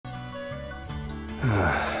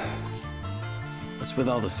What's with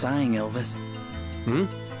all the sighing, Elvis?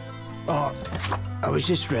 Oh, I was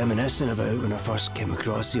just reminiscing about when I first came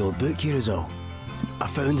across the old book here is all. I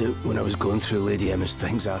found it when I was going through Lady Emma's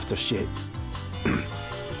things after she...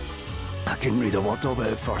 I couldn't read a word of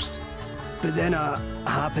it at first. But then I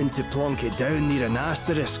happened to plonk it down near an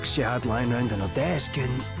asterisk she had lying around on her desk, and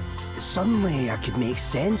suddenly I could make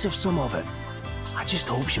sense of some of it. I just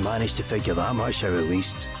hope she managed to figure that much out at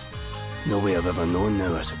least. No way I've ever known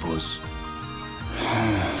now, I suppose.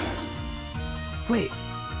 Wait,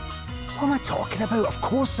 what am I talking about? Of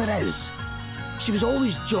course there is. She was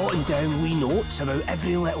always jotting down wee notes about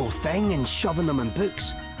every little thing and shoving them in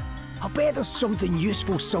books. I'll bet there's something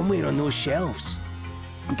useful somewhere on those shelves.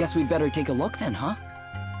 I guess we'd better take a look then, huh?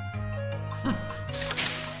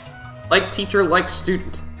 Like teacher, like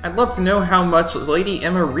student. I'd love to know how much Lady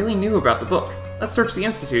Emma really knew about the book. Let's search the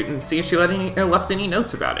Institute and see if she left any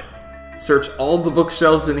notes about it. Search all the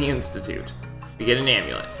bookshelves in the Institute. You get an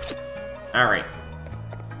amulet. Alright.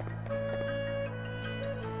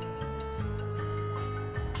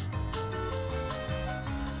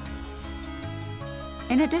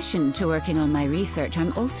 In addition to working on my research,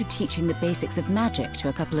 I'm also teaching the basics of magic to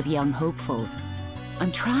a couple of young hopefuls.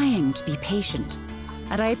 I'm trying to be patient,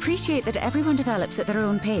 and I appreciate that everyone develops at their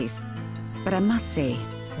own pace. But I must say,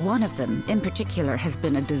 one of them in particular has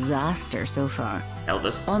been a disaster so far.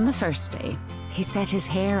 Elvis. On the first day, he set his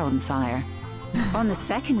hair on fire. On the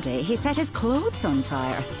second day, he set his clothes on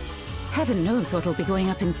fire. Heaven knows what'll be going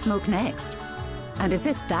up in smoke next. And as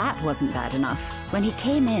if that wasn't bad enough, when he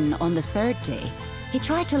came in on the third day, he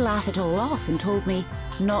tried to laugh it all off and told me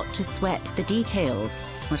not to sweat the details,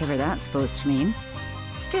 whatever that's supposed to mean.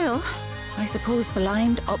 Still, I suppose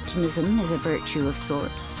blind optimism is a virtue of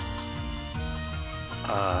sorts.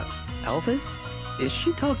 Elvis? Is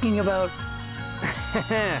she talking about...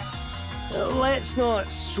 Let's not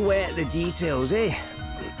sweat the details, eh?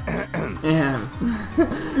 Yeah.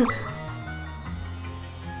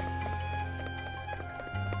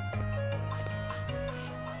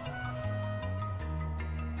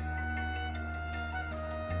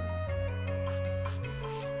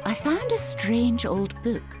 I found a strange old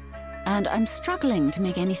book, and I'm struggling to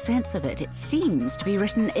make any sense of it. It seems to be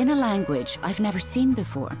written in a language I've never seen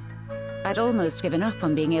before. I'd almost given up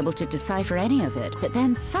on being able to decipher any of it, but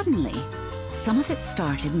then suddenly, some of it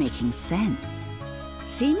started making sense.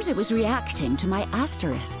 Seems it was reacting to my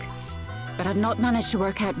asterisk, but I've not managed to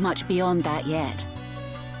work out much beyond that yet.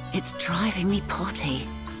 It's driving me potty.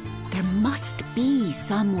 There must be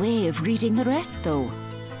some way of reading the rest, though.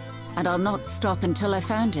 And I'll not stop until I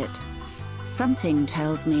found it. Something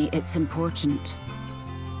tells me it's important.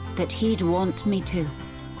 That he'd want me to.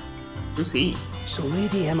 Who's he? So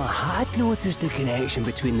Lady Emma had noticed the connection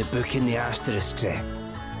between the book and the asterisks, eh?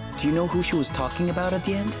 Do you know who she was talking about at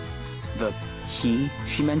the end? The he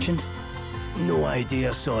she mentioned? No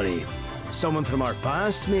idea, sorry. Someone from our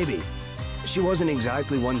past, maybe? She wasn't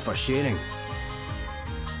exactly one for sharing.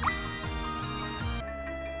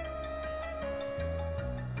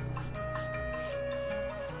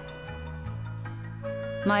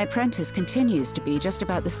 My apprentice continues to be just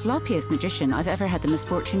about the sloppiest magician I've ever had the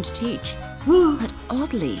misfortune to teach. But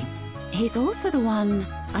oddly, he's also the one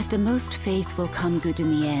I've the most faith will come good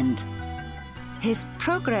in the end. His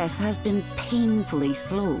progress has been painfully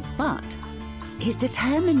slow, but he's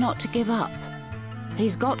determined not to give up.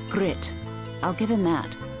 He's got grit, I'll give him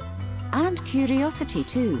that. And curiosity,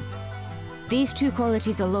 too. These two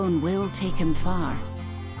qualities alone will take him far.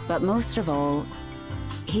 But most of all,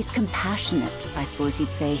 he's compassionate, I suppose you'd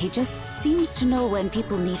say. He just seems to know when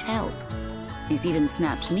people need help. He's even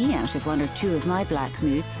snapped me out of one or two of my black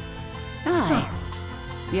moods.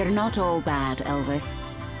 Aye. You're not all bad, Elvis.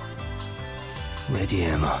 Lady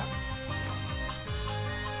Emma.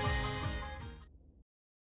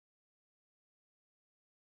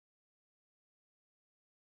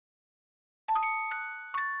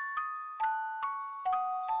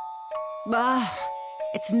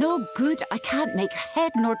 It's no good. I can't make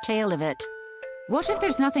head nor tail of it. What if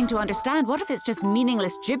there's nothing to understand? What if it's just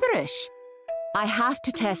meaningless gibberish? I have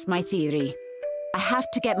to test my theory. I have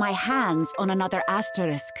to get my hands on another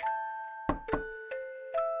asterisk.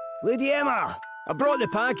 Lady Emma! I brought the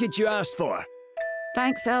package you asked for.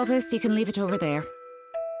 Thanks, Elvis. You can leave it over there.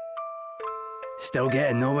 Still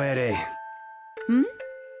getting nowhere, eh? Hmm?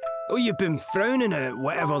 Oh, you've been frowning at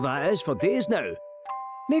whatever that is for days now.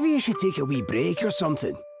 Maybe you should take a wee break or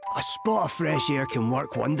something. A spot of fresh air can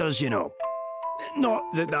work wonders, you know. Not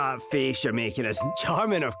that that face you're making isn't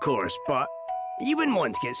charming, of course, but you wouldn't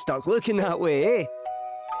want to get stuck looking that way, eh?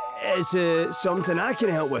 Is something I can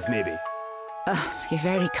help with, maybe? You're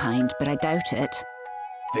very kind, but I doubt it.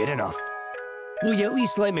 Fair enough. Will you at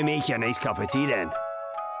least let me make you a nice cup of tea then?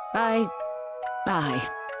 Aye.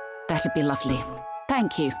 That'd be lovely.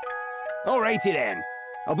 Thank you. Alrighty then.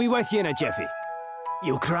 I'll be with you in a jiffy.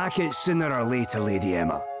 You'll crack it sooner or later, Lady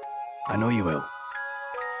Emma. I know you will.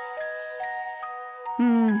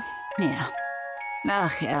 Yeah.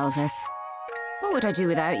 Ugh, Elvis. What would I do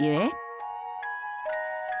without you, eh?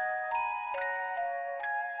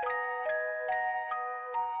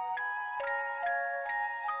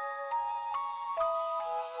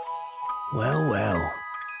 Well, well.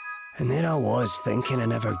 And there I was, thinking I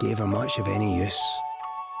never gave her much of any use.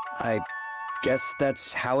 I guess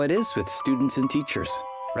that's how it is with students and teachers,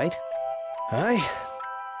 right? Aye,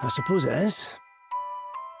 I suppose it is.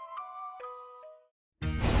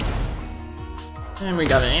 And we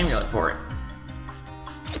got an amulet for it.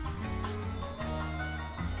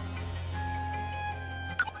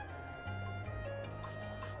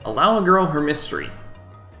 Allow a girl her mystery.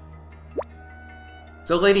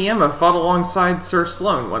 So Lady Emma fought alongside Sir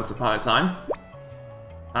Sloane once upon a time.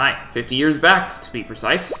 Aye, 50 years back, to be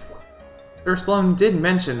precise. Sir Sloane did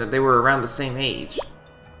mention that they were around the same age.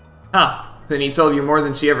 Huh, then he told you more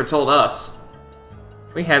than she ever told us.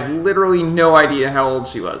 We had literally no idea how old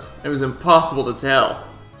she was. It was impossible to tell.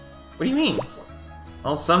 What do you mean?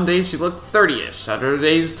 Well, some days she looked 30-ish, other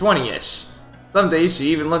days 20-ish. Some days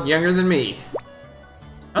she even looked younger than me.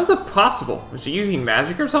 How's that possible? Was she using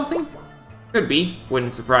magic or something? Could be.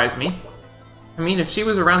 Wouldn't surprise me. I mean, if she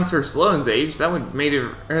was around Sir Sloane's age, that would have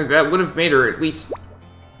made her at least...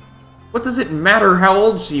 What does it matter how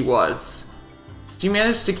old she was? She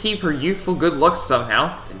managed to keep her youthful good looks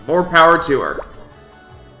somehow, and more power to her.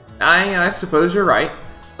 I suppose you're right.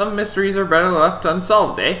 Some mysteries are better left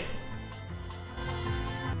unsolved, eh?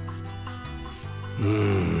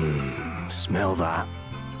 Smell that.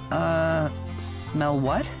 Smell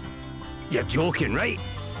what? You're joking, right?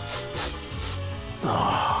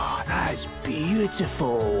 Oh, that's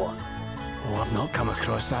beautiful. Oh, I've not come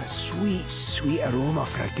across that sweet, sweet aroma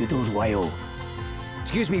for a good old while.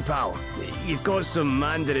 Excuse me, pal. You've got some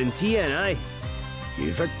Mandarin tea in, aye?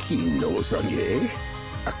 You've a keen nose on you, eh?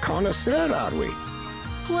 A connoisseur, are we?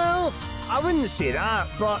 Well, I wouldn't say that,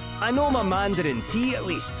 but I know my Mandarin tea at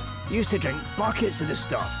least. Used to drink buckets of the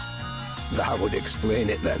stuff. That would explain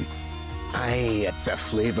it then. Aye, it's a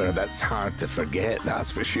flavour that's hard to forget,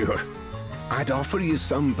 that's for sure. I'd offer you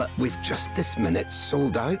some, but we've just this minute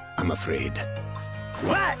sold out, I'm afraid.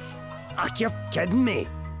 What? You're kidding me.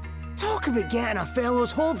 Talk about getting a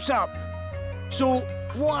fellow's hopes up. So,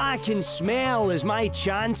 what I can smell is my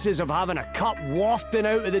chances of having a cup wafting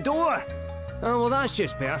out of the door. Oh, well, that's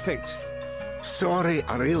just perfect. Sorry,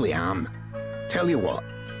 I really am. Tell you what,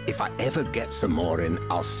 if I ever get some more in,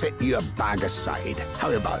 I'll set you a bag aside.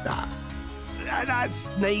 How about that?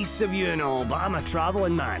 That's nice of you and all, but I'm a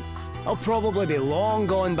travelling man. I'll probably be long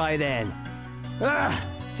gone by then.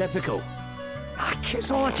 Typical. It's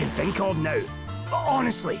all I can think of now. But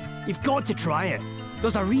honestly, you've got to try it.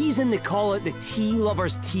 There's a reason they call it the tea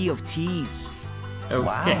lover's tea of teas. Okay.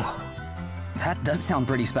 Wow. That does sound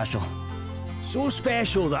pretty special. So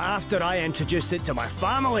special that after I introduced it to my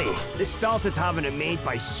family, they started having it made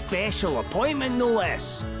by special appointment, no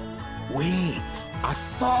less. Wait, I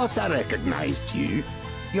thought I recognized you.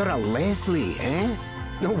 You're a Leslie, eh?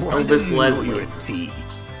 No wonder Elvis you know Leslie. your tea.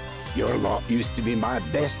 Your lot used to be my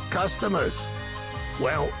best customers.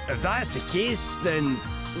 Well, if that's the case, then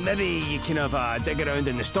maybe you can have a dig around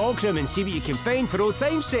in the stockroom and see what you can find for old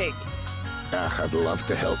time's sake. I'd love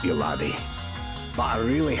to help you, laddie. But I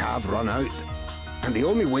really have run out. And the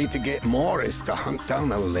only way to get more is to hunt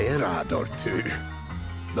down a lairad or two.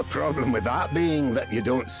 The problem with that being that you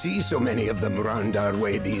don't see so many of them around our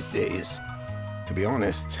way these days. To be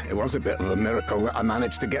honest, it was a bit of a miracle that I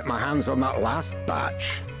managed to get my hands on that last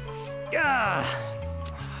batch. Yeah,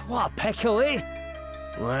 what a pickle, eh?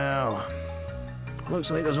 Well,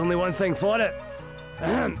 looks like there's only one thing for it.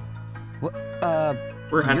 What,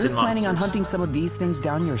 We're hunting you're planning on monsters. hunting some of these things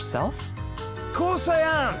down yourself? Of course I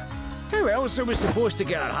am. Who else are we supposed to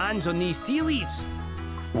get our hands on these tea leaves?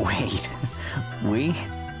 Wait, we?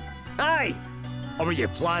 Aye. Or were you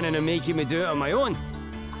planning on making me do it on my own?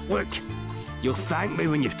 Look, you'll thank me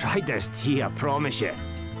when you've tried this tea, I promise you.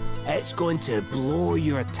 It's going to blow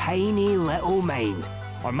your tiny little mind.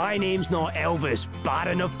 Or my name's not Elvis,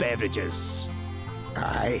 Baron of Beverages.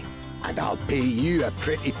 Aye, and I'll pay you a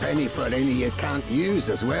pretty penny for any you can't use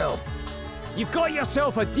as well. You've got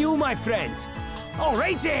yourself a deal, my friend.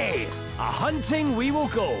 Alrighty, a hunting we will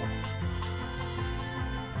go.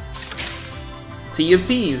 Tea of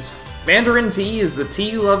Teas. Mandarin tea is the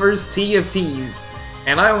tea lover's tea of teas.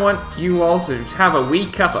 And I want you all to have a wee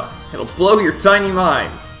cuppa. It'll blow your tiny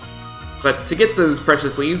minds. But to get those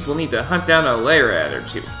precious leaves, we'll need to hunt down a Lairad or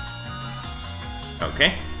two.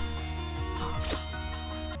 Okay.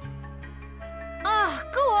 Oh,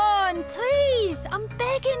 go on, please! I'm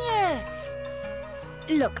begging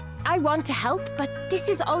you! Look, I want to help, but this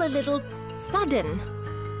is all a little sudden.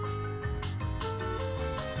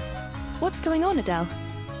 What's going on, Adele?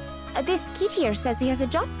 This kid here says he has a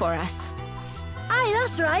job for us. Aye,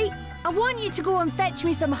 that's right. I want you to go and fetch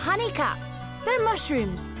me some honeycaps. They're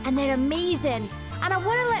mushrooms, and they're amazing. And I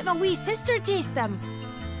want to let my wee sister taste them.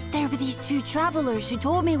 There were these two travellers who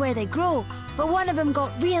told me where they grow, but one of them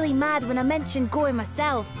got really mad when I mentioned going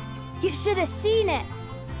myself. You should have seen it.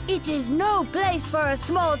 It is no place for a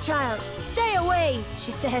small child. Stay away,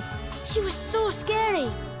 she said. She was so scary.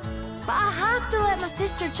 But I have to let my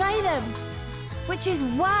sister try them. Which is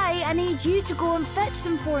why I need you to go and fetch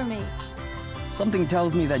them for me. Something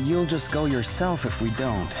tells me that you'll just go yourself if we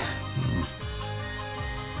don't.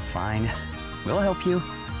 Fine. We'll help you.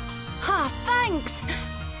 Ha, thanks!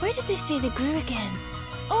 Where did they say they grew again?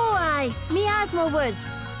 Oh, aye, Miasma Woods.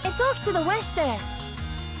 It's off to the west there.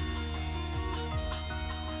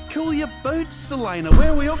 Cool your boots, Selena. Where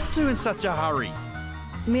are we up to in such a hurry?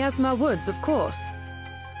 Miasma Woods, of course.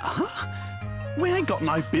 Huh? We ain't got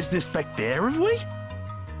no business back there, have we?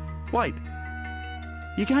 Wait.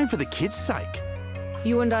 You're going for the kids' sake?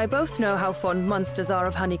 You and I both know how fond monsters are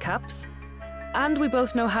of honeycaps. And we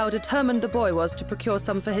both know how determined the boy was to procure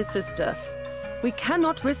some for his sister. We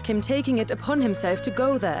cannot risk him taking it upon himself to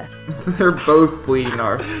go there. They're both bleeding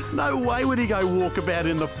hearts. No way would he go walk about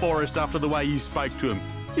in the forest after the way you spoke to him.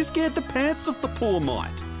 You scared the pants off the poor mite.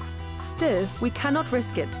 Still, we cannot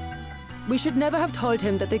risk it. We should never have told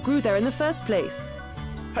him that they grew there in the first place.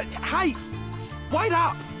 Hey! Wait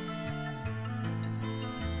up!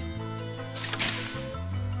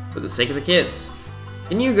 For the sake of the kids.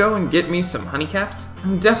 Can you go and get me some honeycaps?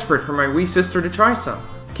 I'm desperate for my wee sister to try some.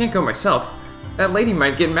 I can't go myself. That lady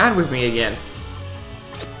might get mad with me again.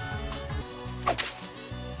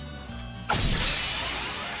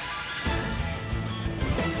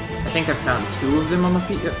 I think I found 2 of them on the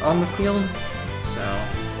field, so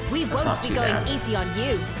We that's won't not be too going bad. easy on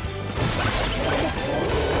you.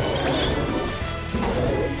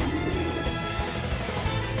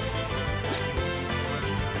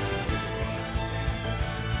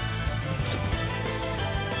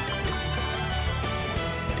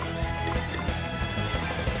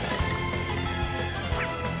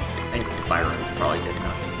 I think fire is probably good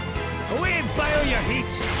enough. Away and bile your heat!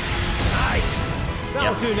 Aye!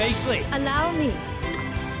 That'll Yep. do nicely. Allow me.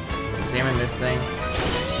 Examine this thing.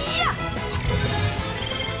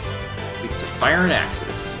 Leap to fire and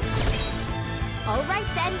axes. All right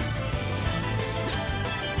then.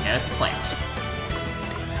 And it's a plant.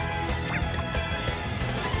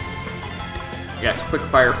 We got Quick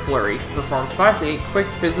Fire Flurry. Perform 5 to 8 quick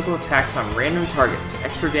physical attacks on random targets.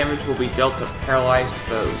 Extra damage will be dealt to paralyzed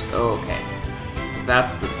foes. Oh, okay.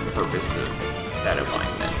 That's the purpose of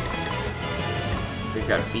Shadowbind then. We've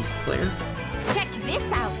got Beast Slayer. Check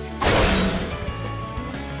this out.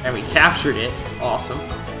 And we captured it. Awesome.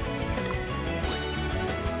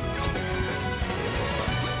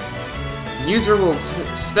 The user will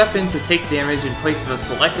step in to take damage in place of a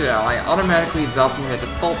selected ally, automatically adopting the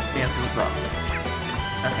default stance in the process.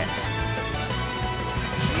 Okay.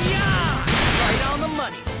 Yeah! Right on the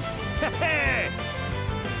money.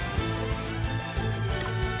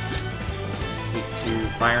 Need to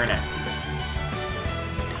fire an axe.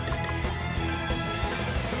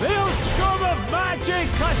 They'll scum of magic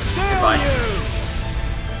Goodbye. assail you!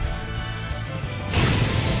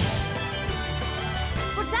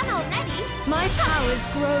 We're done already. My powers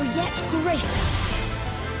grow yet greater.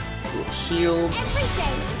 Cool shields. Every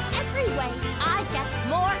day, every way, I get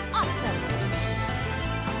more awesome.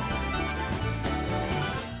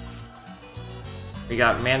 We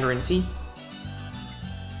got Mandarin Tea.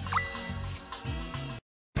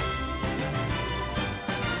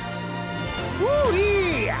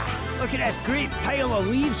 Woo-hee! Look at this great pile of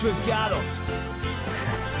leaves we've gathered.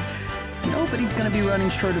 Nobody's gonna be running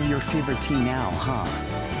short of your favorite tea now, huh?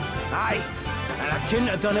 Aye, and I couldn't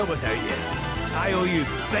have done it without you. I owe you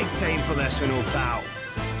big time for this one, old pal.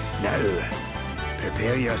 Now,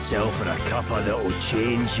 prepare yourself for a cuppa that'll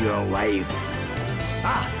change your life.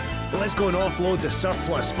 Ah, well, let's go and offload the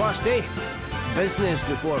surplus first, eh? Business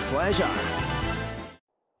before pleasure.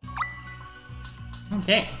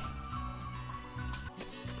 Okay.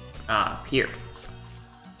 Ah, here.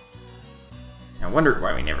 I wondered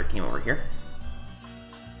why we never came over here.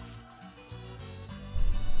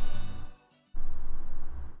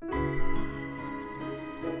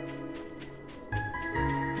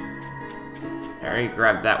 I already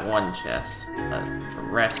grabbed that one chest, but the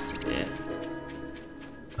rest of it...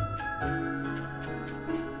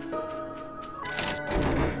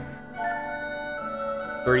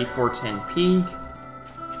 $34.10 pig.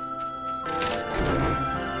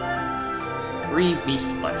 3 beast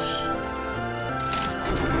flesh.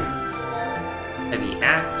 Heavy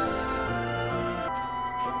axe.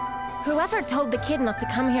 Whoever told the kid not to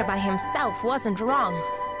come here by himself wasn't wrong.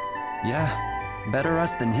 Yeah, better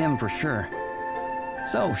us than him for sure.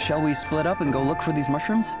 So, shall we split up and go look for these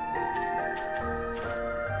mushrooms?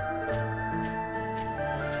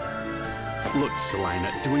 Look,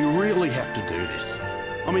 Selena, do we really have to do this?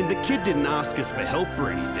 I mean, the kid didn't ask us for help or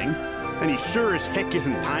anything, and he sure as heck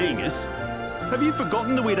isn't paying us. Have you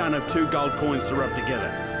forgotten that we don't have 2 gold coins to rub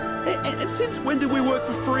together? And since when did we work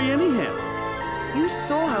for free anyhow? You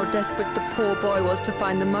saw how desperate the poor boy was to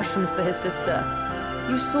find the mushrooms for his sister.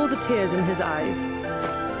 You saw the tears in his eyes.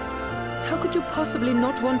 How could you possibly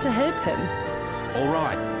not want to help him? All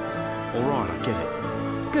right, I get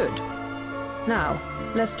it. Good. Now,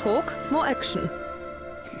 less talk, more action.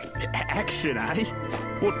 Action, eh?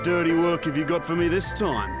 What dirty work have you got for me this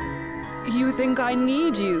time? You think I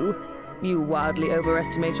need you? You wildly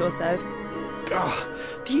overestimate yourself. Ugh,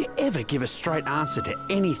 do you ever give a straight answer to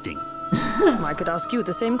anything? I could ask you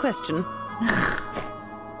the same question.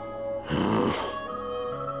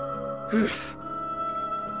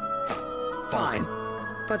 Fine.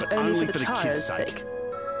 But only for the child's sake.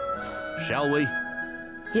 Shall we?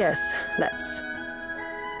 Yes, let's.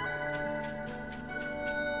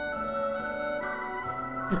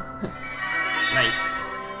 Nice.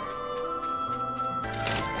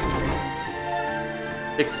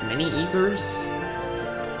 6 mini ethers.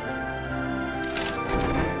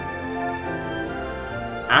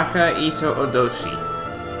 Aka Ito Odoshi.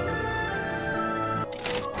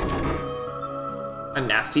 A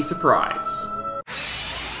nasty surprise.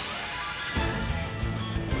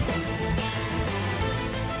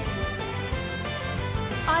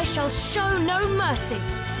 I shall show no mercy.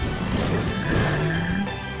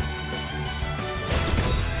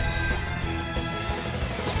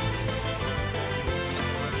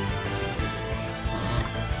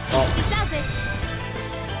 He does it.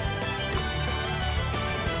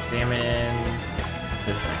 Examine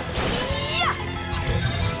this thing. Yeah.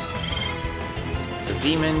 The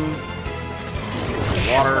demon.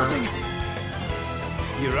 Water.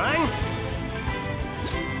 You rang?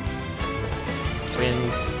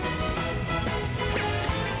 Wind.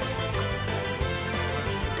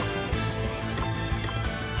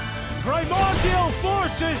 Primordial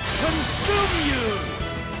forces consume you!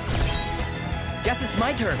 Guess it's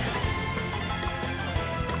my turn.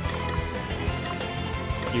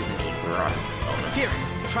 Use an ether on bonus. Here,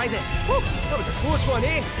 try this. Whew, that was a close one,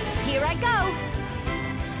 eh? Here I go.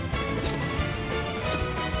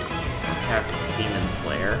 Have Demon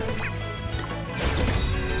Slayer.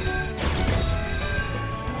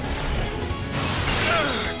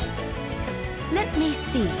 Let me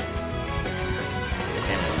see.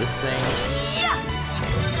 Examine this thing. Yeah.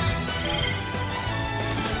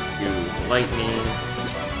 Do lightning.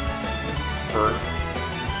 Earth.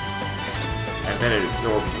 I bet it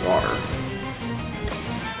absorbs water.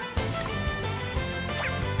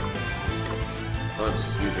 I'll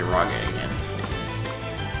just use Iraga again.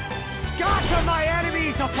 Scatter my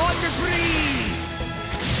enemies upon the breeze!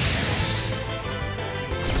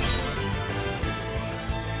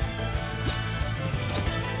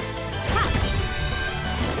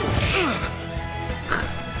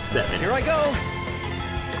 7. Here I go.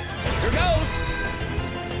 Here goes.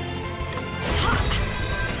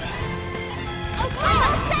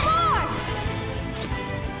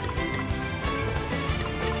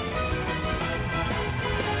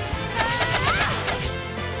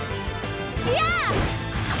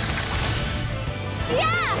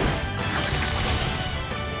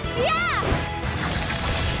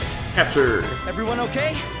 Capture. Everyone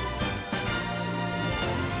okay?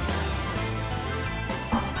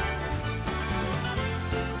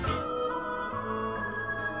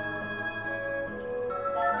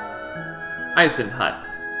 Eisen Hut.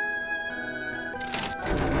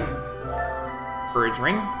 Courage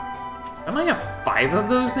Ring. I might have 5 of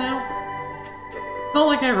those now? Not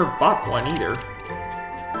like I ever bought one either.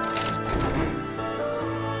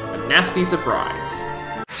 A nasty surprise.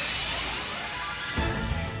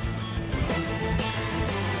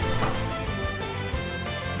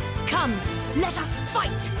 Come, let us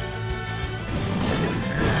fight!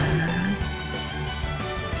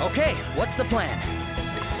 Okay, what's the plan?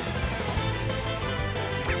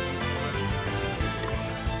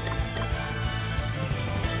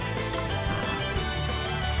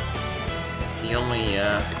 the only,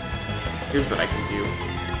 here's what I can do.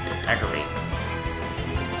 Aggravate.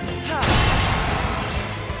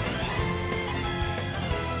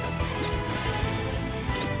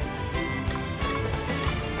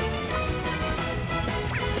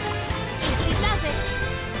 Easy does it.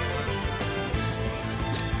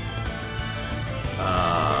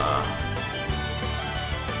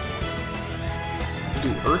 Do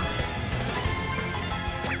Earth.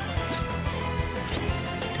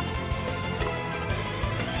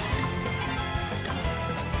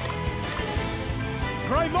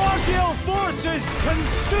 Primordial forces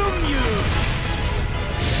consume you!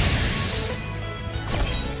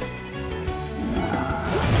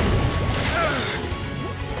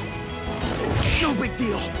 No big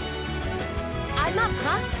deal. I'm up,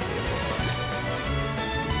 huh?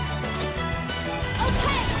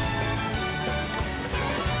 Okay.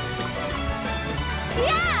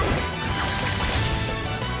 Yeah!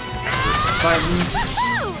 Button.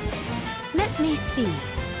 Woohoo! Let me see.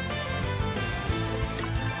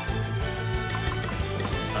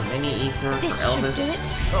 A mini ether for This Elvis. should do it.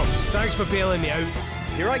 Oh, thanks for bailing me out.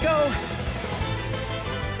 Here I go.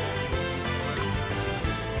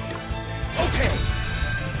 Okay.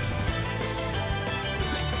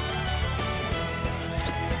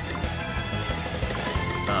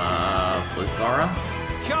 Blizzara.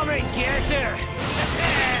 Come and get her.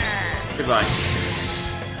 Goodbye.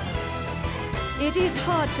 It is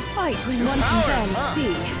hard to fight when one can barely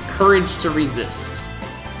see. Courage to resist.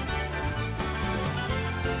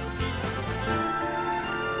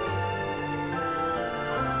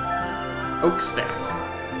 Oak staff.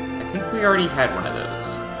 I think we already had one of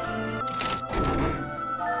those.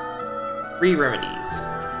 3 remedies.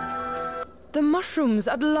 The mushrooms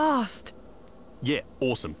at last. Yeah,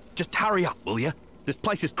 awesome. Just hurry up, will you? This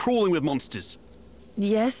place is crawling with monsters.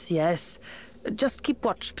 Yes, yes. Just keep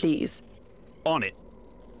watch, please. On it.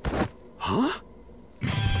 Huh?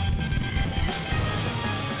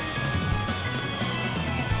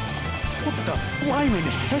 What the flaming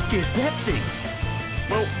heck is that thing?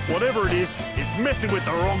 Well, whatever it is, it's messing with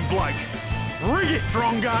the wrong bloke. Bring it,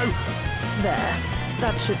 Drongo! There.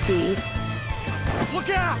 That should be. Look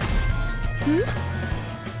out!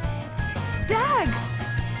 Dag!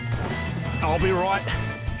 I'll be right.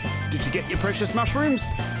 Did you get your precious mushrooms?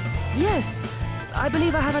 Yes, I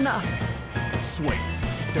believe I have enough. Sweet.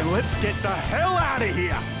 Then let's get the hell out of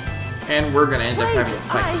here! And we're gonna end up Wait, having to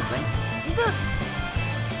fight this thing.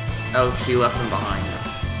 Oh, she left him behind.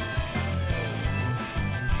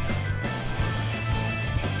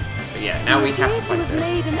 But yeah, now we have to fight have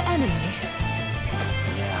made this. an enemy.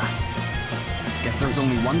 Yeah. Guess there's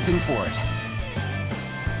only one thing for it.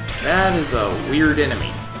 That is a weird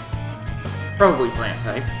enemy. Probably plant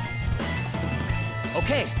type.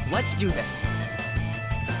 Okay, let's do this.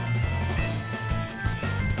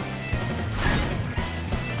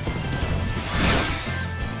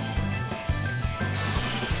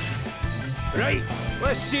 Right,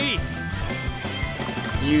 let's see.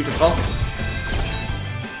 Beautiful.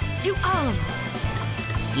 2 arms.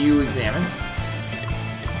 You examine.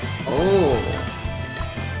 Oh.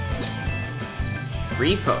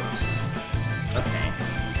 3 foes. Okay.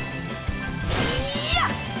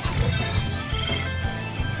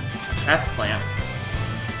 That's plant.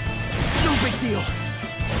 No big deal.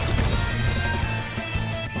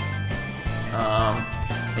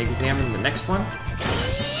 Examine the next one.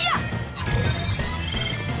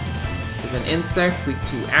 Is an insect, weak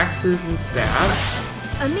to axes and stabs.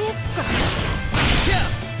 A mere scratch.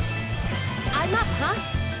 I'm up, huh?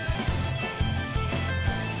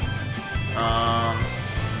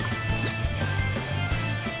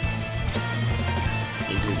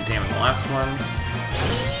 Need to examine the last one.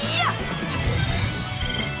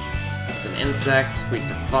 It's an insect, weak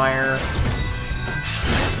to fire.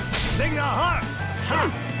 Sing the heart.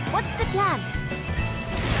 Ha! What's the plan?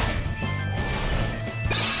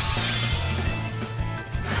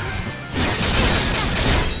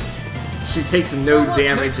 She takes no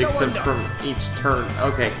damage except from each turn.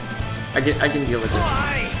 Okay, I can deal with this.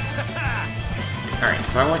 Alright,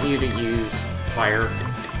 so I want you to use fire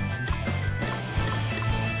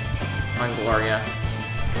on Gloria,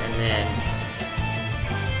 and then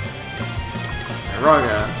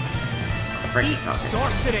Raga on Frankie Falcon.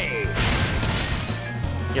 Sorcery.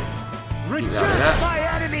 Yep, Reduce you got that. my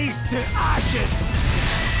enemies to ashes.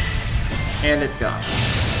 And it's gone.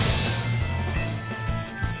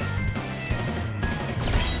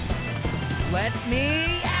 Let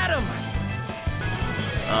me at him!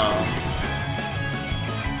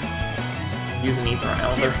 Use an ether on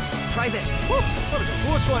Elvis. Try this. That was a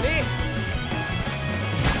close one, eh?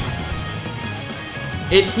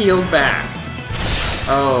 It healed back.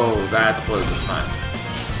 Oh, that's loads of fun.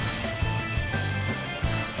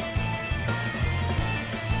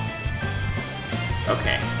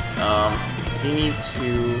 Okay. You need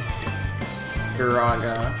to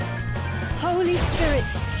Uraga. Holy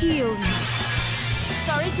spirits, heal me.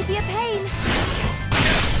 Sorry to be a pain.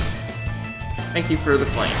 Thank you for the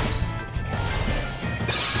flames.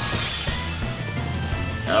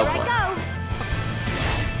 Here I go.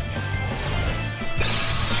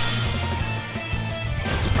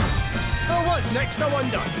 Oh, what's next, I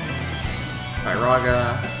wonder?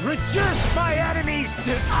 Uraga. Reduce my enemies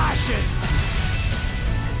to ashes!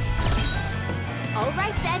 All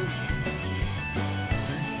right then.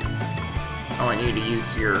 I want you to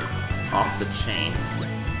use your off the chain.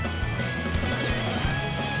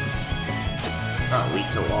 Not weak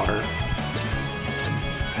to water.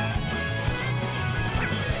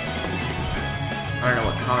 I don't know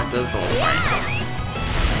what comic does, but we'll find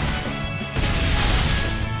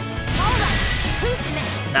All right. Who's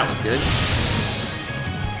next? That was good.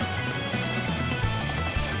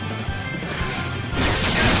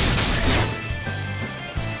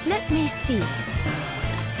 Let me see.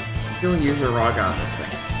 You'll use Uraga on this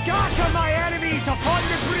thing. Scatter my enemies upon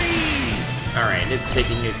the breeze! Alright, it's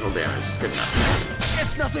taking neutral damage. It's good enough.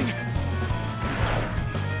 It's nothing.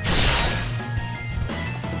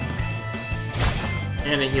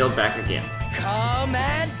 And it healed back again. Come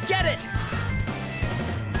and get it!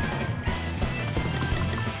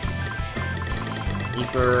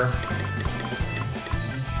 Ether.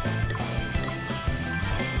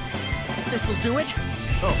 This'll do it.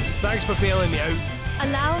 Oh, thanks for bailing me out.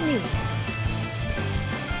 Allow me.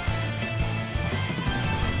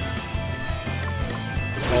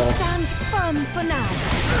 Oh, Stand firm for now.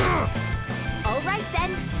 All right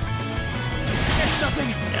then. It's nothing.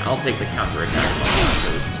 yeah, I'll take the counter attack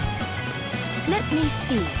because Let me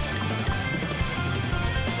see.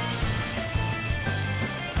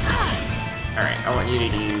 alright, I want you to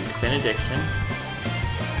use Benediction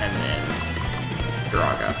and then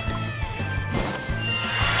Draga.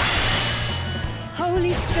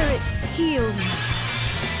 Holy spirits, heal me.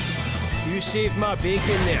 You saved my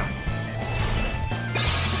bacon there.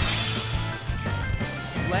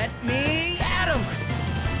 Let me at him!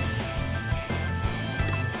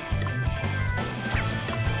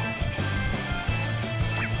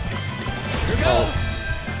 Here goes!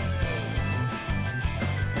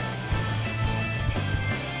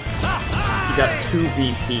 You got 2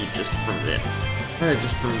 VP just from this.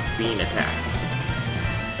 Just from being attacked.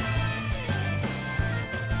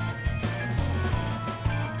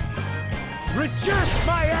 Reduce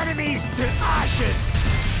my enemies to ashes!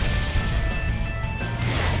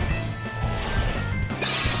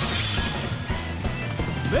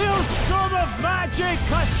 Maelstrom of magic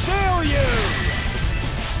assail you!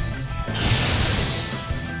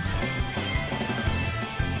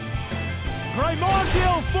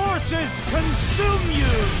 Primordial forces consume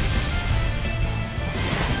you!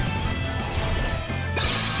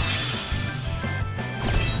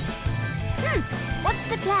 What's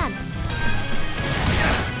the plan?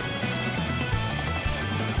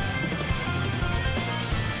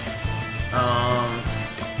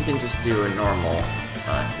 You can just do a normal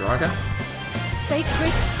Draga.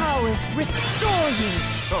 Sacred powers restore you.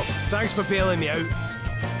 Oh, thanks for bailing me out.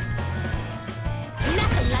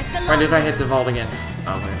 Nothing like the Why did I long hit Devault again?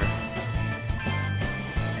 Oh, whatever.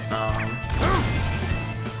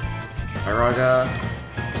 Iraga,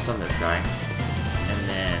 just on this guy. And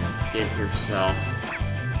then give yourself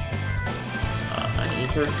an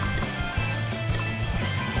Ether.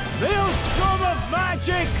 Maelstrom of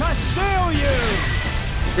magic assail you!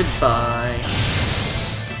 Goodbye.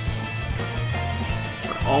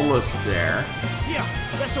 We're almost there. Yeah,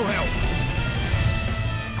 this'll help.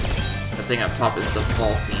 The thing up top is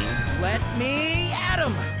defaulting. Let me at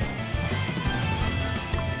him!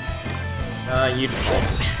 You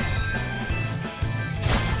defaulted.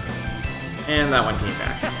 And that one came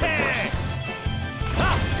back, of course.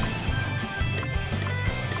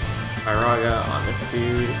 Iraga on this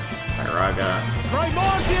dude. Iraga.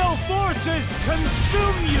 Primordial forces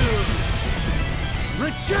consume you!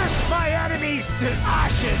 Reduce my enemies to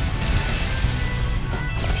ashes!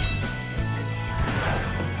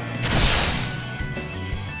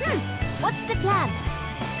 What's the plan?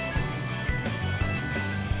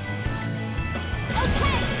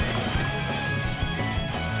 Okay.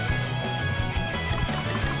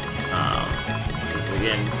 This is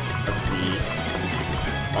again what the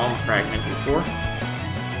bomb fragment is for.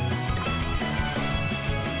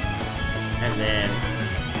 And then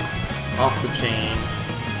off the chain.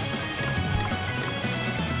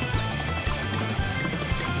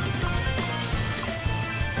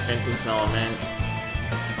 Ventus element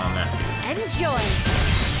on that dude. Enjoy!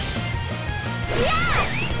 Yeah!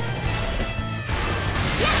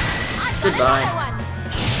 Yeah! I've got Goodbye. another one!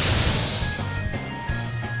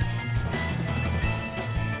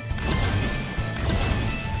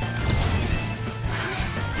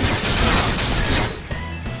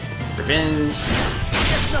 Revenge.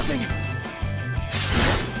 It's nothing.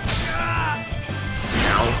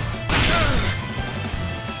 Ow.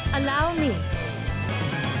 Allow me.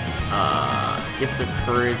 Gift of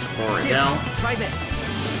courage for Adele. Try this.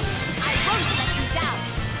 I won't let you down.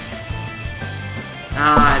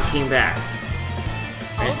 Ah, it came back.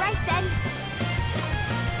 All right then.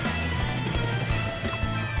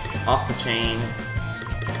 Off the chain.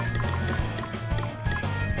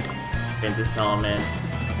 Ventus element.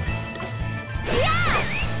 Yeah!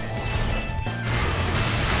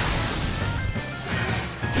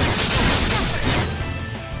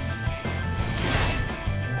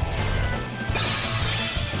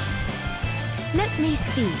 Let me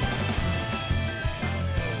see.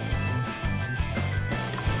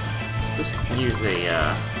 Just use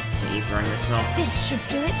an ether on yourself. This should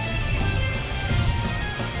do it.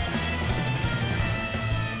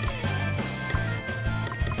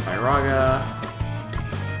 Iraga.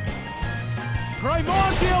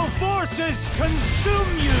 Primordial forces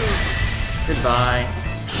consume you! Goodbye.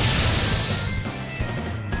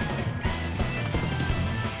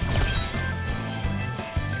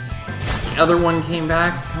 The other one came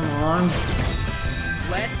back. Come on.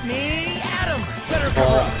 Let me at him! Better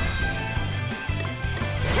Fall.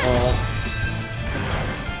 Fall.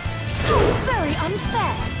 Very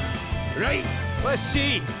unfair. Right, let's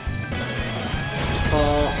see.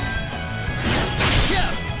 Fall.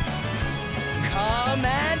 Yeah. Come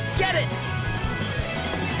and get it!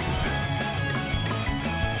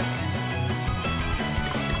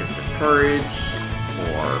 Gift of courage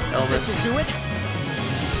for Elvis. This'll do it.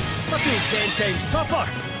 I feel 10 times tougher.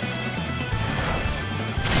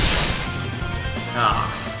 Ah.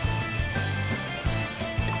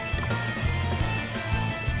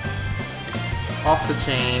 Off the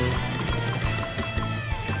chain.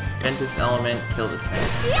 Ventus element, kill this thing.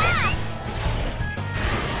 Yeah!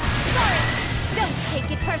 Sorry, don't take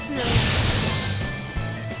it personally.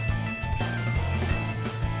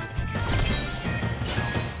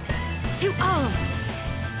 To arms.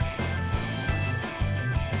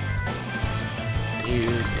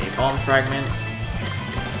 Use a bomb fragment.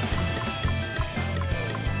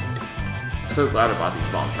 I'm so glad about these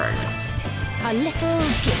bomb fragments. A little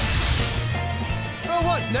gift. Oh,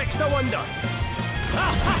 what's next, I wonder? Ha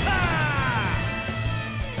ha ha!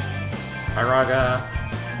 Iraga.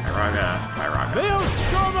 Iraga. Iraga.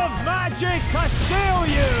 Maelstrom of magic assail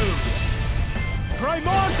you!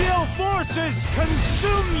 Primordial forces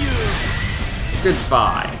consume you!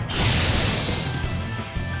 Goodbye.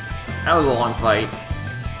 That was a long fight.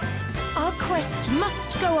 Our quest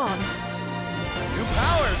must go on. New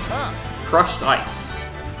powers, huh? Crushed ice.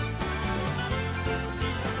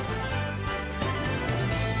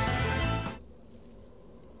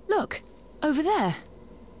 Look, over there.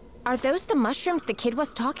 Are those the mushrooms the kid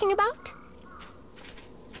was talking about?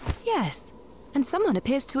 Yes, and someone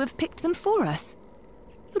appears to have picked them for us.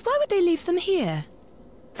 But why would they leave them here?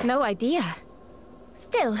 No idea.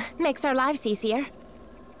 Still, makes our lives easier.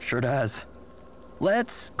 Sure does.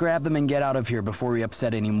 Let's grab them and get out of here before we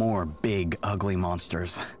upset any more big, ugly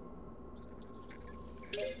monsters.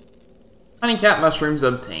 Honeycat mushrooms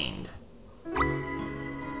obtained.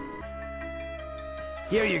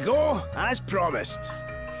 Here you go, as promised.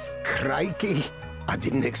 Crikey, I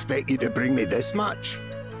didn't expect you to bring me this much.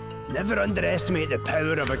 Never underestimate the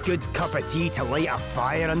power of a good cup of tea to light a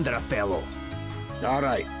fire under a fellow. All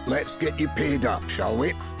right, let's get you paid up, shall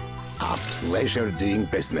we? A pleasure doing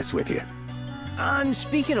business with you. And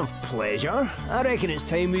speaking of pleasure, I reckon it's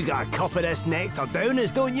time we got a cup of this nectar down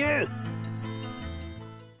us, don't you?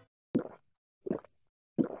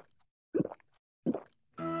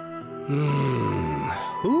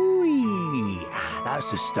 Hooey!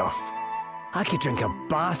 That's the stuff. I could drink a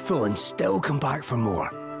bathful and still come back for more.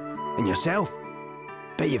 And yourself?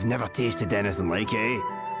 Bet you've never tasted anything like it, eh?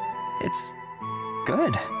 It's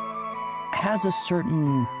good. Has a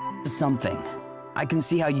certain something. I can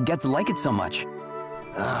see how you get to like it so much.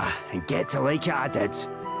 Ah, and get to like it I did.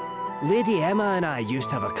 Lady Emma and I used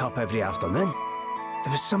to have a cup every afternoon.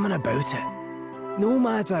 There was something about it. No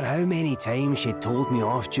matter how many times she'd told me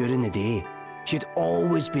off during the day, she'd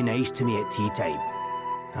always be nice to me at tea time.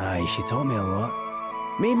 Aye, she taught me a lot.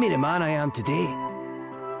 Made me the man I am today.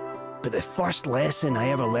 But the first lesson I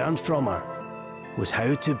ever learned from her was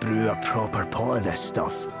how to brew a proper pot of this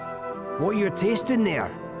stuff. What you're tasting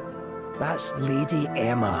there That's Lady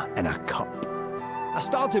Emma in a cup. I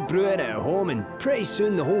started brewing it at home and pretty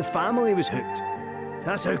soon the whole family was hooked.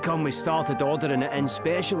 That's how come we started ordering it in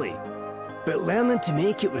specially. But learning to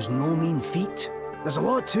make it was no mean feat. There's a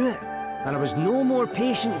lot to it, and I was no more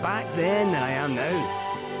patient back then than I am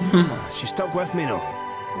now. She stuck with me though.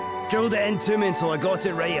 Drilled it into me until I got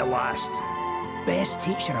it right at last. Best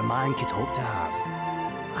teacher a man could hope to have.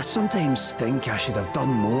 I sometimes think I should have done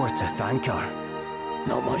more to thank her.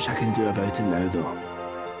 Not much I can do about it now though.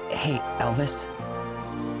 Hey, Elvis.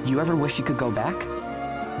 Do you ever wish you could go back?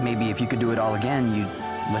 Maybe if you could do it all again, you'd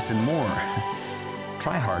listen more.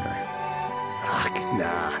 Try harder. Ah,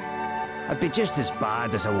 nah. I'd be just as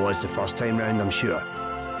bad as I was the first time round, I'm sure.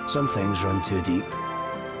 Some things run too deep.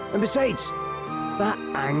 And besides, that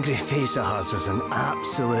angry face of hers was an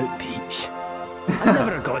absolute peach. I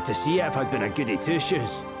never got to see it if I'd been a goody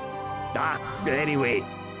two-shoes. Anyway,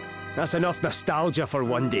 that's enough nostalgia for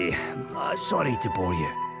one day. Sorry to bore you.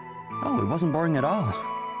 Oh, it wasn't boring at all.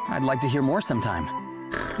 I'd like to hear more sometime.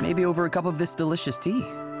 Maybe over a cup of this delicious tea.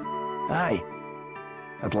 Aye,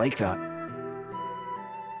 I'd like that.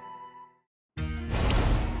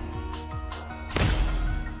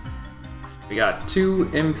 We got 2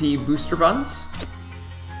 MP booster buns.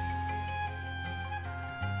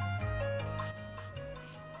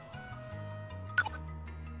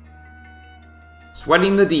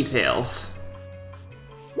 Sweating the details.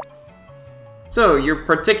 So, you're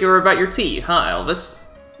particular about your tea, huh, Elvis?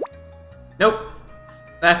 Nope.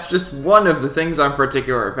 That's just one of the things I'm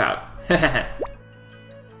particular about. Yep,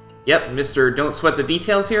 Mr. Don't Sweat the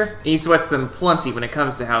Details here. He sweats them plenty when it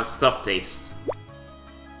comes to how stuff tastes.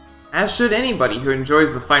 As should anybody who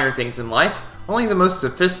enjoys the finer things in life, only the most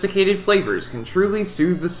sophisticated flavors can truly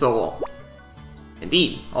soothe the soul.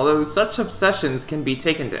 Indeed, although such obsessions can be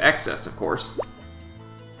taken to excess, of course.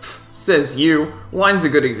 Says you. Wine's a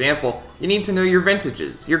good example. You need to know your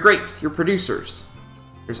vintages, your grapes, your producers.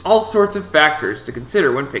 There's all sorts of factors to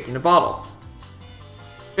consider when picking a bottle.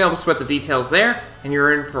 Fail to sweat the details there, and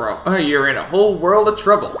you're in a whole world of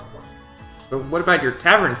trouble. But what about your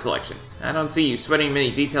tavern selection? I don't see you sweating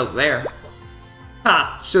many details there.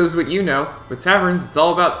 Ha! Shows what you know. With taverns, it's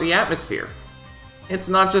all about the atmosphere. It's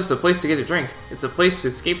not just a place to get a drink, it's a place to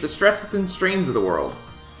escape the stresses and strains of the world.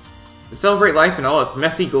 To celebrate life in all its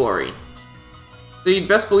messy glory. So you'd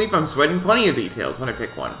best believe I'm sweating plenty of details when I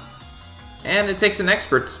pick one. And it takes an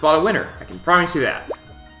expert to spot a winner, I can promise you that.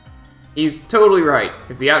 He's totally right.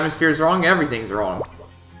 If the atmosphere's wrong, everything's wrong.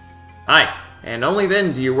 Aye, and only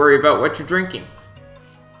then do you worry about what you're drinking.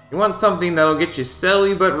 You want something that'll get you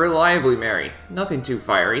steadily but reliably merry. Nothing too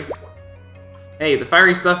fiery. Hey, the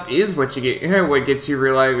fiery stuff is what gets you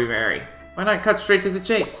reliably merry. Why not cut straight to the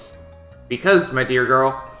chase? Because, my dear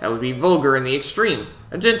girl, that would be vulgar in the extreme.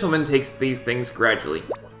 A gentleman takes these things gradually.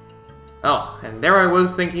 Oh, and there I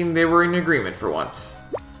was thinking they were in agreement for once.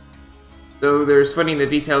 So they're sweating the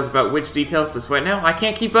details about which details to sweat now? I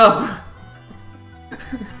can't keep up!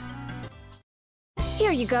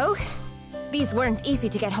 Here you go. These weren't easy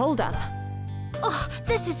to get hold of. Oh,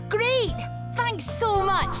 this is great! Thanks so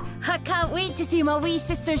much! I can't wait to see my wee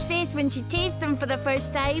sister's face when she tastes them for the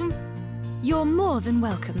first time. You're more than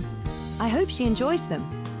welcome. I hope she enjoys them.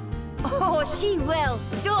 Oh, she will.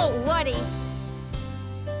 Don't worry.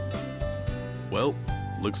 Well,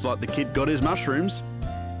 looks like the kid got his mushrooms.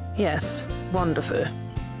 Yes, wonderful.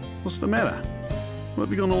 What's the matter? What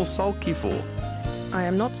have you gone all sulky for? I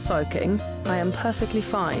am not sulking. I am perfectly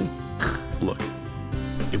fine. Look,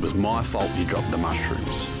 it was my fault you dropped the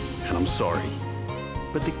mushrooms, and I'm sorry.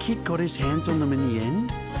 But the kid got his hands on them in the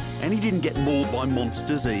end, and he didn't get mauled by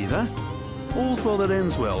monsters either. All's well that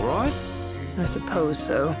ends well, right? I suppose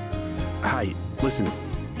so. Hey, listen,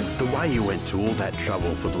 the way you went to all that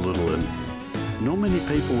trouble for the little one, not many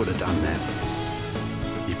people would have done that.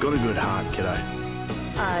 You've got a good heart, kiddo.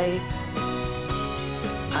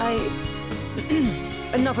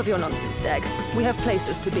 Enough of your nonsense, Dag. We have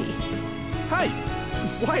places to be. Hey,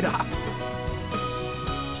 wait up!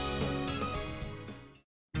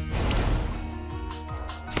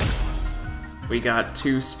 We got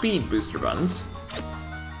 2 speed booster buns.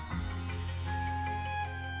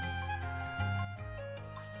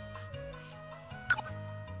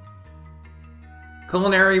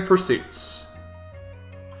 Culinary pursuits.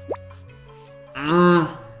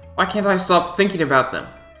 Why can't I stop thinking about them?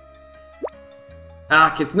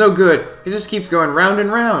 Ah, it's no good. It just keeps going round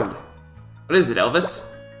and round. What is it, Elvis?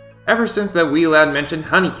 Ever since that wee lad mentioned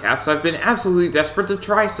honeycaps, I've been absolutely desperate to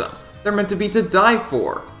try some. They're meant to be to die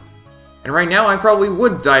for. And right now, I probably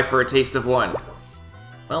would die for a taste of one.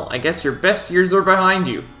 Well, I guess your best years are behind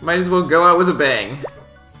you. Might as well go out with a bang.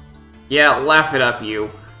 Yeah, laugh it up, you.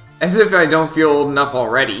 As if I don't feel old enough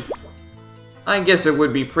already. I guess it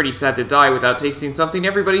would be pretty sad to die without tasting something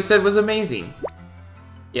everybody said was amazing.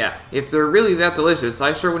 Yeah, if they're really that delicious,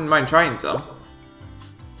 I sure wouldn't mind trying some.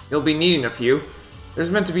 You'll be needing a few.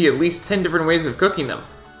 There's meant to be at least 10 different ways of cooking them.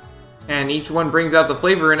 And each one brings out the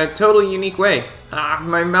flavor in a totally unique way.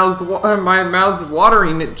 My mouth's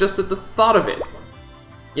watering just at the thought of it.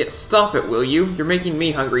 Yet stop it, will you? You're making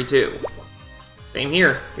me hungry too. Same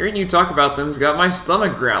here. Hearing you talk about them's got my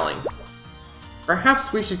stomach growling.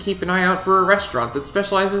 Perhaps we should keep an eye out for a restaurant that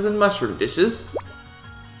specializes in mushroom dishes.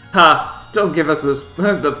 Ha! Don't give us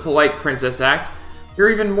the polite princess act. You're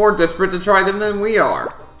even more desperate to try them than we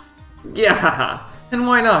are. Yeah, and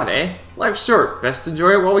why not, eh? Life's short. Best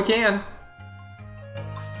enjoy it while we can.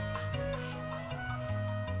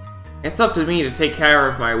 It's up to me to take care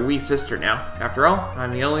of my wee sister now. After all,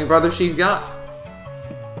 I'm the only brother she's got.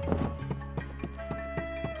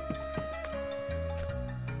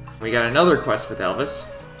 We got another quest with Elvis.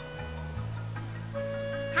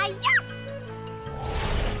 Hiya!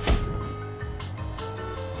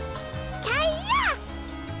 Hiya!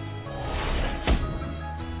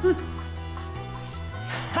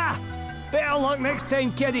 Ha! Better luck next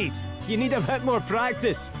time, kiddies. You need a bit more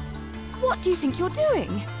practice. What do you think you're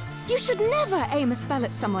doing? You should never aim a spell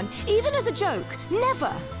at someone, even as a joke.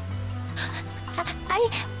 Never.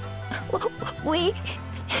 We...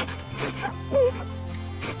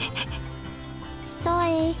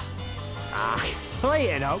 Sorry.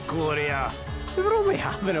 Play it out, Gloria. We were only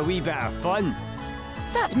having a wee bit of fun.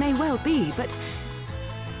 That may well be, but...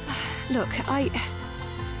 Look, I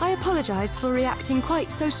apologize for reacting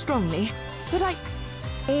quite so strongly, but I...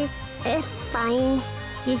 It's fine.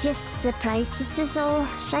 You just surprised us is all,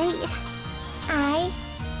 right? Aye.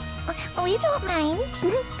 We don't mind,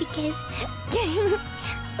 because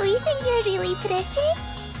we think you're really pretty.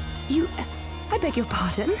 You... I beg your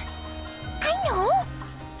pardon? I know.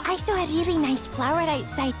 I saw a really nice flower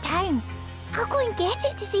outside town. I'll go and get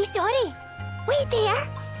it to say sorry. Wait there.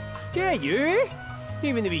 Yeah, you?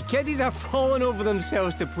 Even the wee kiddies are falling over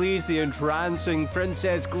themselves to please the entrancing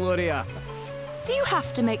Princess Gloria. Do you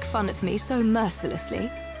have to make fun of me so mercilessly?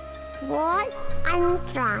 What?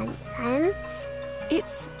 Entrancing?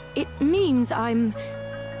 It means I'm...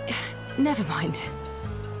 Never mind.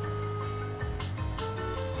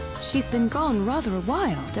 She's been gone rather a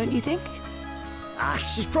while, don't you think?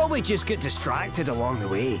 She's probably just got distracted along the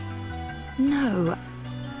way. No.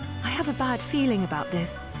 I have a bad feeling about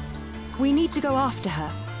this. We need to go after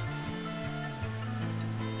her.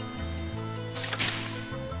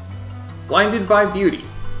 Blinded by beauty.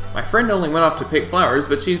 My friend only went off to pick flowers,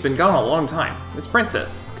 but she's been gone a long time. Miss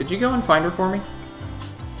Princess, could you go and find her for me?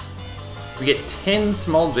 We get 10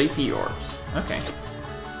 small JP orbs. Okay.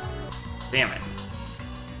 Damn it.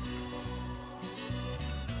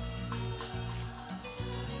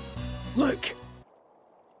 Look!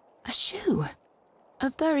 A shoe.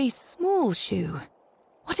 A very small shoe.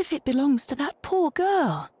 What if it belongs to that poor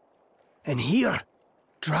girl? And here,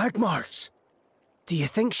 drag marks. Do you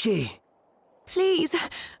think she... Please,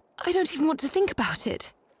 I don't even want to think about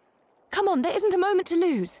it. Come on, there isn't a moment to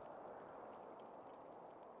lose.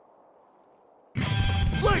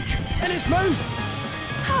 Look! In his mouth!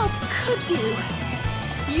 How could you?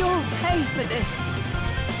 You'll pay for this.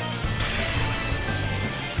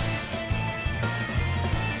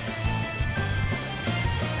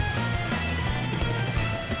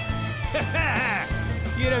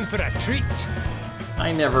 You're in for a treat.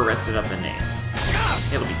 I never rested up the name.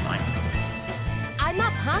 It'll be fine. I'm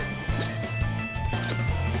up, huh?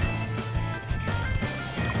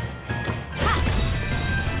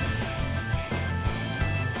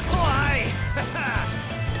 Oh, aye!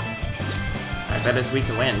 I bet it's weak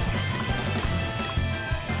to wind.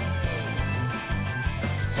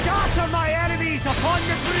 Scatter my enemies upon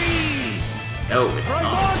the breeze! No, it's not.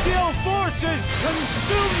 Primordial forces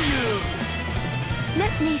consume you!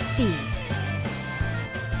 Let me see.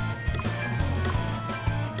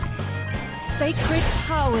 Sacred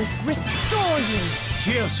powers restore you.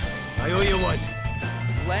 Cheers! I owe you one.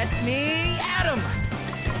 Let me at him!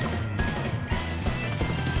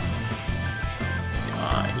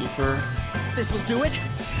 Ether. This'll do it.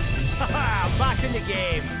 Haha! Back in the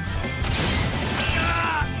game.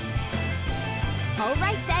 All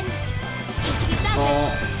right then. Easy does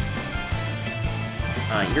Well,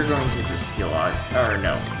 it. you're going to just heal out, or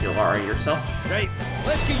no, heal Ara yourself. Right,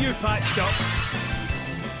 let's get you patched up.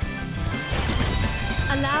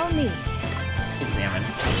 Allow me. Examine.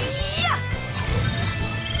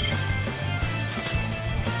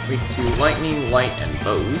 Weak to lightning, light, and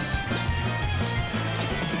bows.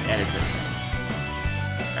 And it's instant.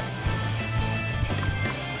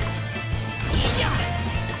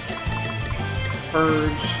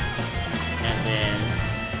 Purge, and then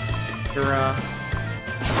Kira.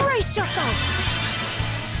 Brace yourself!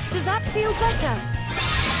 Does that feel better?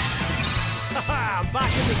 Haha, I'm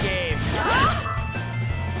back in the game.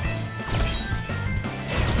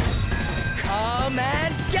 Come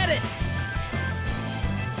and get it!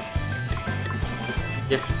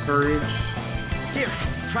 Gift Courage. Here,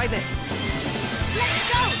 try this.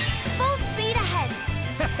 Let's go! Full speed ahead!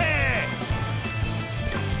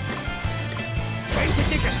 Time to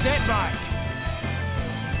take a step back.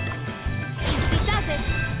 Easy does it!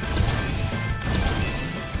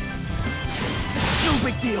 No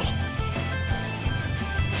big deal.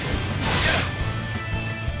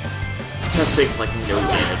 That takes like no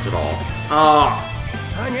damage at all. Oh!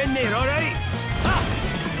 Hang in there, alright?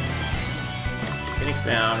 Phoenix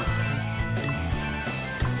down.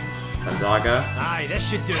 Gonzaga. Aye, this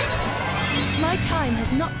should do it. My time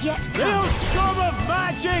has not yet come. Build some of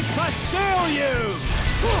magic to sail you!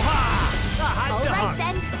 Hoo-ha! That had to Alright hurt.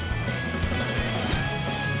 then.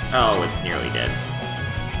 Oh, it's nearly dead.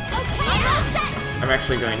 Okay, all set! I'm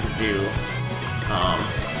actually going to do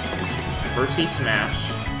Mercy Smash.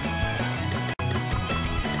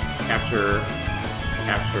 Capture,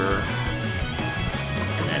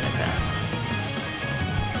 and then attack.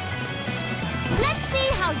 Let's see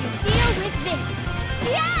how you deal with this.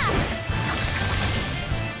 Yeah!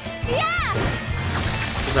 Yeah!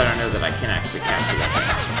 Because I don't know that I can actually capture that.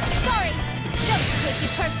 Sorry, don't take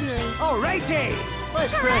it personally. Alrighty,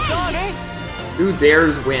 let's press on, eh? Who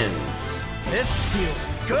dares wins? This feels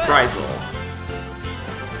good. Reprisal.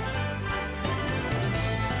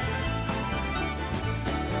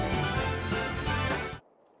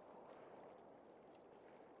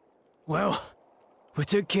 Well, we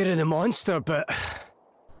took care of the monster, but...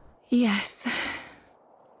 Yes.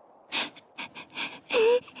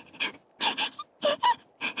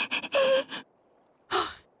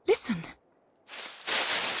 Listen.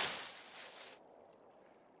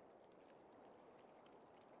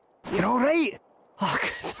 You're alright? Oh,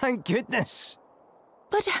 thank goodness.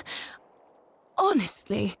 But,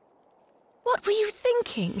 honestly, what were you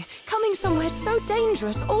thinking? Coming somewhere so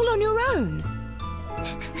dangerous all on your own?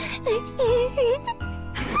 It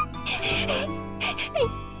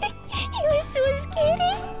was so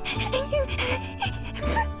scary.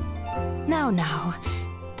 Now,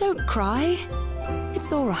 don't cry.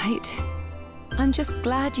 It's all right. I'm just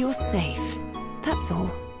glad you're safe. That's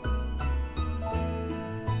all.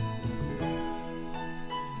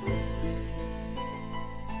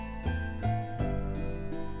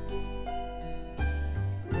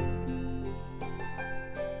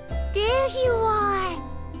 There you are.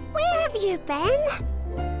 Where have you been?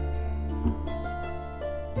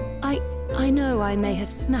 I know I may have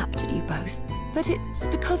snapped at you both, but it's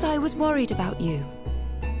because I was worried about you.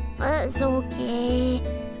 It's okay.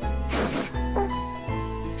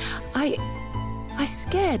 I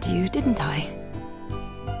scared you, didn't I?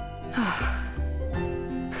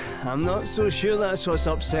 I'm not so sure that's what's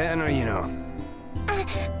upsetting her, you know.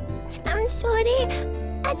 I'm sorry.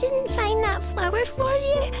 I didn't find that flower for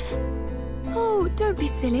you. Oh, don't be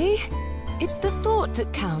silly. It's the thought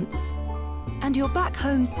that counts. And you're back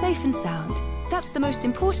home safe and sound. That's the most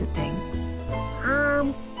important thing.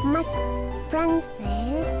 Miss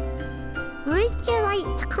Princess, would you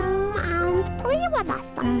like to come and play with us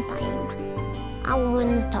sometime? I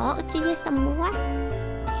want to talk to you some more.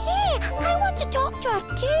 Hey, I want to talk to her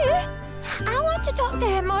too. I want to talk to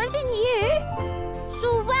her more than you.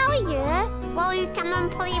 So will you come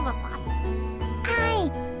and play with us?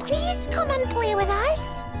 Aye, please come and play with us.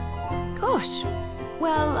 Gosh,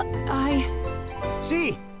 well,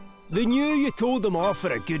 See, they knew you told them off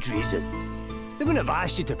for a good reason. They wouldn't have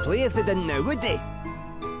asked you to play if they didn't now, would they?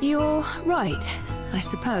 You're right, I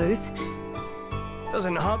suppose.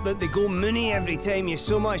 Doesn't hurt that they go moony every time you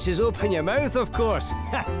so much as open your mouth, of course.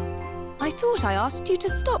 I thought I asked you to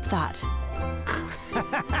stop that.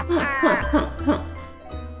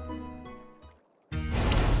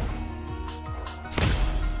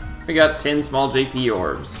 We got 10 small JP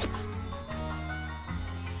orbs.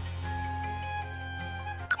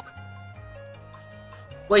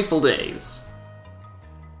 Playful days.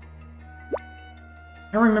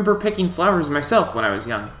 I remember picking flowers myself when I was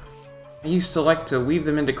young. I used to like to weave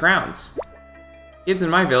them into crowns. Kids in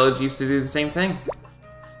my village used to do the same thing.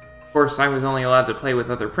 Of course, I was only allowed to play with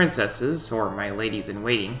other princesses, or my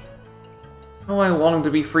ladies-in-waiting. Oh, I longed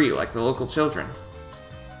to be free like the local children.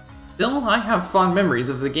 Still, I have fond memories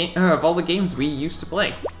of of all the games we used to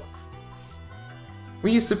play.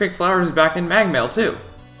 We used to pick flowers back in Magmail, too.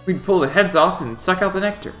 We'd pull the heads off and suck out the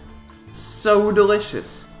nectar. So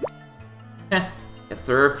delicious. Heh, Yes,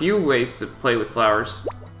 there are a few ways to play with flowers.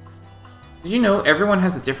 Did you know everyone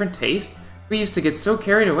has a different taste? We used to get so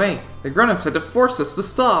carried away. The grown-ups had to force us to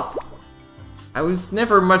stop. I was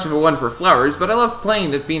never much of a one for flowers, but I loved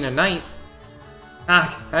playing at being a knight.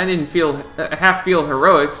 I didn't half feel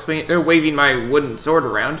heroic waving my wooden sword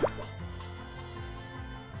around.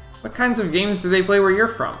 What kinds of games do they play where you're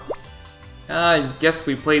from? I guess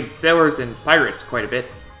we played Sailors and Pirates quite a bit.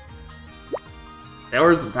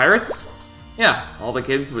 Sailors and Pirates? Yeah, all the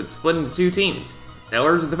kids would split into two teams,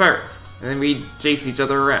 Sailors and the Pirates, and then we'd chase each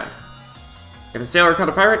other around. If a sailor caught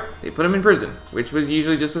a pirate, they put him in prison, which was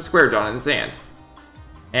usually just a square drawn in the sand.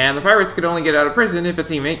 And the pirates could only get out of prison if a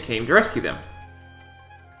teammate came to rescue them.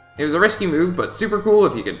 It was a risky move, but super cool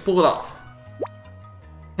if you could pull it off.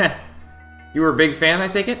 Heh. You were a big fan, I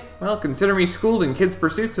take it? Well, consider me schooled in kids'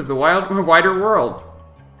 pursuits of the wider world.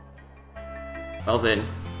 Well then,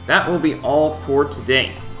 that will be all for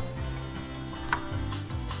today.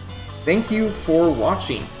 Thank you for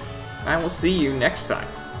watching. I will see you next time.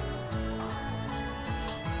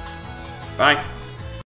 Bye.